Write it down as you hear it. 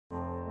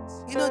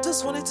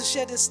Just wanted to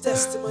share this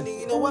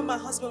testimony. When my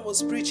husband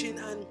was preaching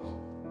and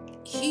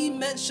he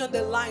mentioned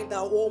a line that,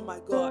 oh my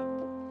God,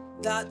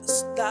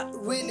 that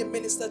really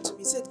ministered to me.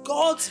 He said,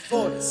 God's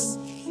voice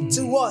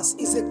to us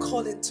is a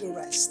calling to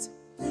rest.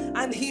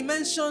 And he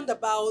mentioned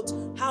about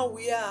how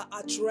we are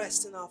at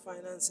rest in our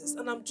finances.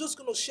 And I'm just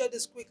going to share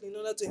this quickly in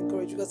order to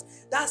encourage you, because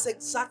that's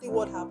exactly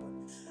what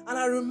happened. And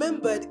I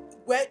remembered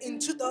where in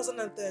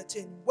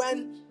 2013,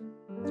 when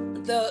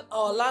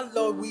our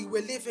landlord, we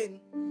were living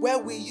where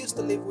we used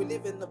to live, we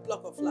live in a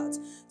block of flats.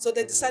 So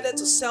they decided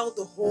to sell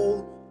the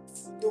whole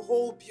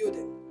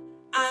building.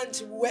 And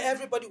where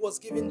everybody was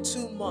given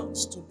 2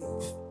 months to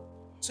leave.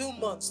 2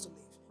 months to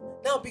leave.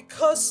 Now,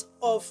 because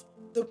of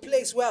the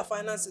place where our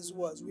finances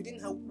was, we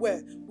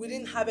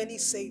didn't have any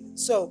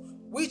savings. So,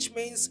 which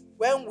means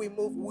when we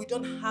move, we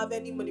don't have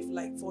any money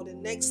for the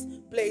next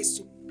place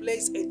to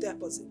place a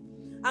deposit.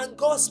 And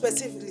God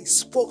specifically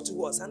spoke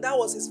to us, and that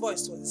was his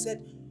voice to us. He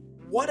said,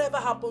 whatever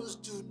happens,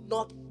 do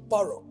not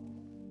borrow.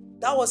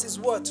 That was his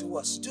word to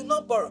us. Do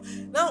not borrow.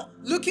 Now,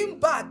 looking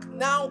back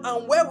now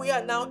and where we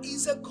are now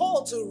is a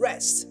call to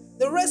rest.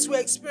 The rest we're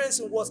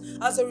experiencing was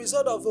as a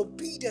result of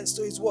obedience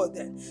to his word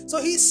then.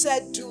 So he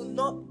said, do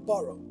not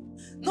borrow.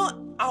 Not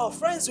our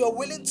friends were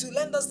willing to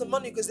lend us the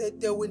money because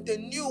they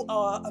knew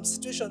our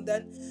situation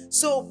then.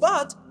 So,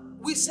 but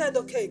we said,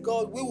 okay,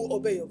 God, we will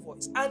obey your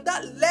voice. And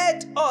that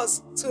led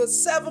us to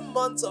 7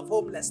 months of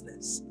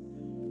homelessness.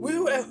 We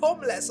were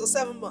homeless for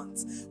 7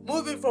 months.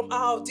 Moving from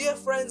our dear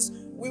friends,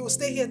 we will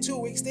stay here 2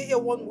 weeks, stay here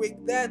 1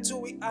 week, there 2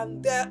 weeks,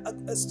 and there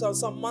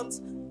some months.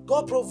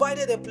 God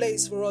provided a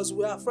place for us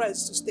with our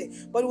friends to stay.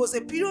 But it was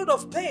a period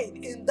of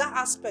pain in that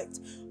aspect.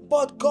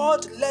 But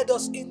God led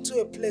us into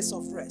a place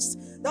of rest.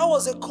 That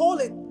was a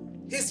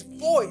calling. His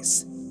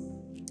voice.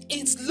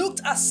 It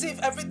looked as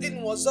if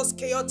everything was just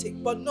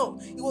chaotic, but no,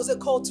 it was a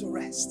call to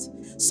rest.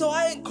 So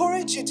I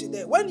encourage you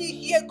today, when you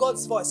hear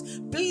God's voice,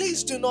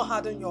 please do not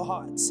harden your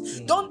hearts.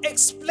 Don't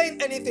explain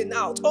anything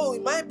out. Oh,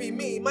 it might be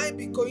me, it might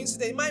be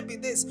coincidence, it might be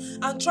this,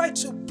 and try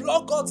to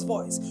block God's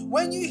voice.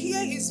 When you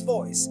hear his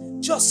voice,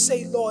 just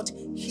say, Lord,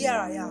 here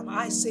I am.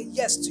 I say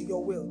yes to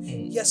your will,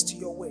 yes to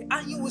your way,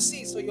 and you will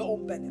see it's for your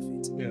own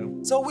benefit.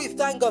 Yeah. So we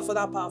thank God for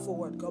that powerful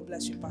word. God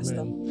bless you,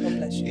 Pastor. Amen. God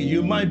bless you.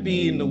 You might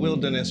be in the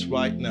wilderness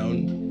right now.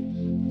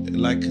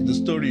 Like the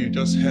story you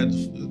just heard,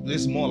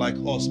 this is more like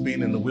us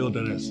being in the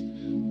wilderness.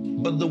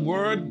 But the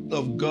word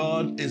of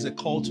God is a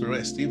call to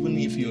rest, even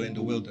if you're in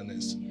the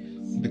wilderness.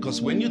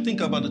 Because when you think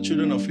about the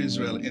children of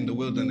Israel in the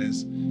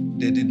wilderness,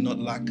 they did not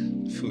lack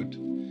food.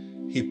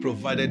 He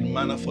provided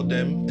manna for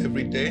them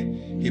every day.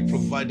 He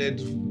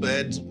provided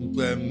bread,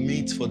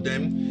 meat for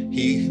them.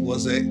 He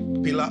was a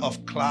pillar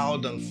of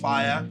cloud and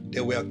fire.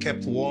 They were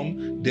kept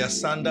warm. Their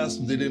sandals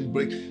didn't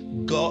break.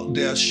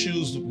 Their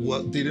shoes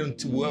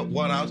didn't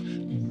worn out.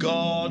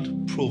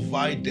 God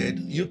provided.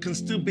 You can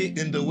still be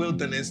in the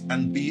wilderness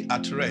and be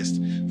at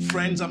rest.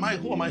 Friends,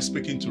 who am I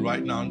speaking to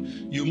right now?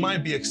 You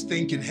might be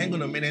thinking, hang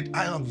on a minute,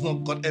 I have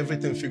not got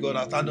everything figured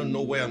out. I don't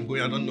know where I'm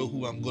going. I don't know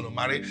who I'm going to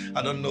marry.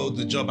 I don't know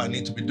the job I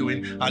need to be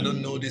doing. I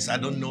don't know this. I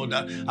don't know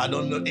that. I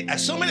don't know.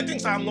 So many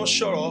things I'm not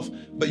sure of,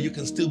 but you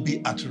can still be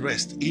at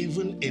rest,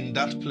 even in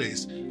that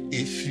place.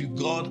 If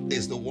God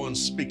is the one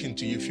speaking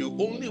to you, if you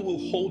only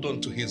will hold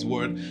on to his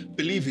word,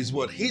 believe his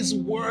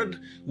word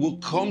will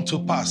come to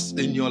pass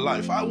in your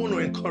life. I want to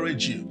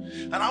encourage you,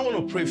 and I want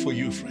to pray for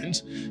you,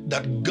 friends,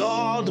 that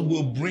God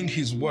will bring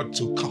his word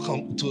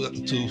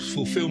to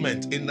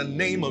fulfillment in the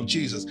name of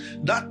Jesus.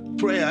 That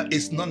prayer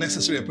is not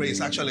necessarily a prayer,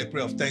 it's actually a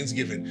prayer of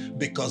thanksgiving,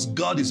 because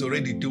God is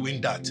already doing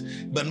that.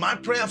 But my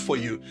prayer for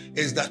you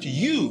is that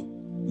you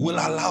will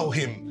allow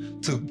him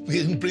to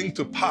bring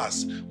to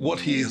pass what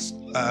he has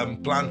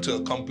planned to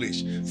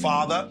accomplish.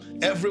 Father,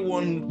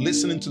 everyone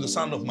listening to the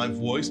sound of my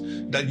voice,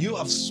 that you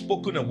have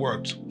spoken a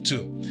word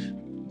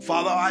to.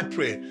 Father, I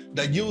pray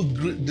that you,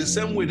 the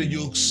same way that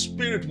your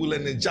spirit will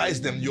energize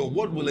them, your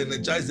word will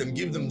energize them,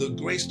 give them the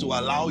grace to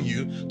allow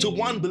you to,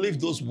 one, believe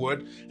those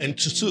words, and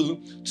to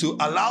two, to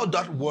allow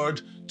that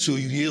word to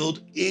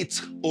yield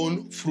its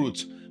own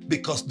fruit,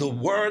 because the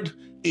word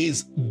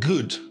is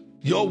good.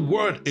 Your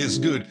word is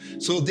good.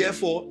 So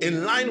therefore,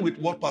 in line with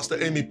what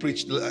Pastor Amy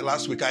preached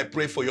last week, I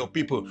pray for your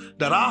people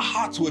that our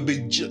hearts will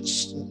be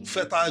just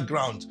fertile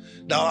ground,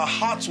 that our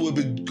hearts will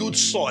be good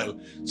soil,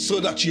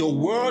 so that your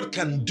word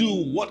can do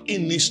what it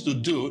needs to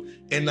do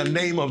in the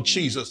name of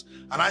Jesus.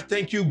 And I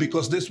thank you,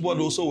 because this word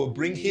also will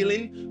bring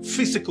healing,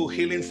 physical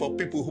healing for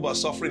people who are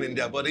suffering in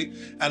their body,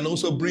 and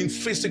also bring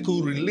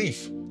physical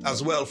relief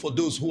as well for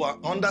those who are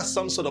under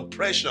some sort of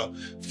pressure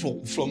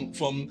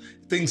from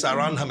things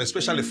around them,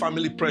 especially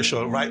family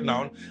pressure right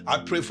now. I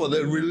pray for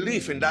the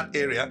relief in that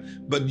area.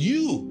 But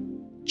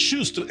you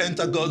choose to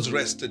enter God's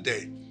rest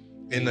today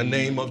in the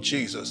name of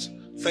Jesus.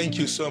 Thank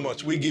you so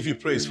much. We give you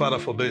praise, Father,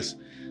 for this.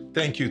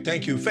 Thank you,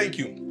 thank you, thank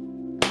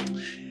you.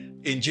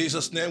 In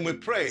Jesus' name we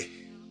pray.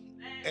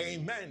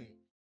 Amen.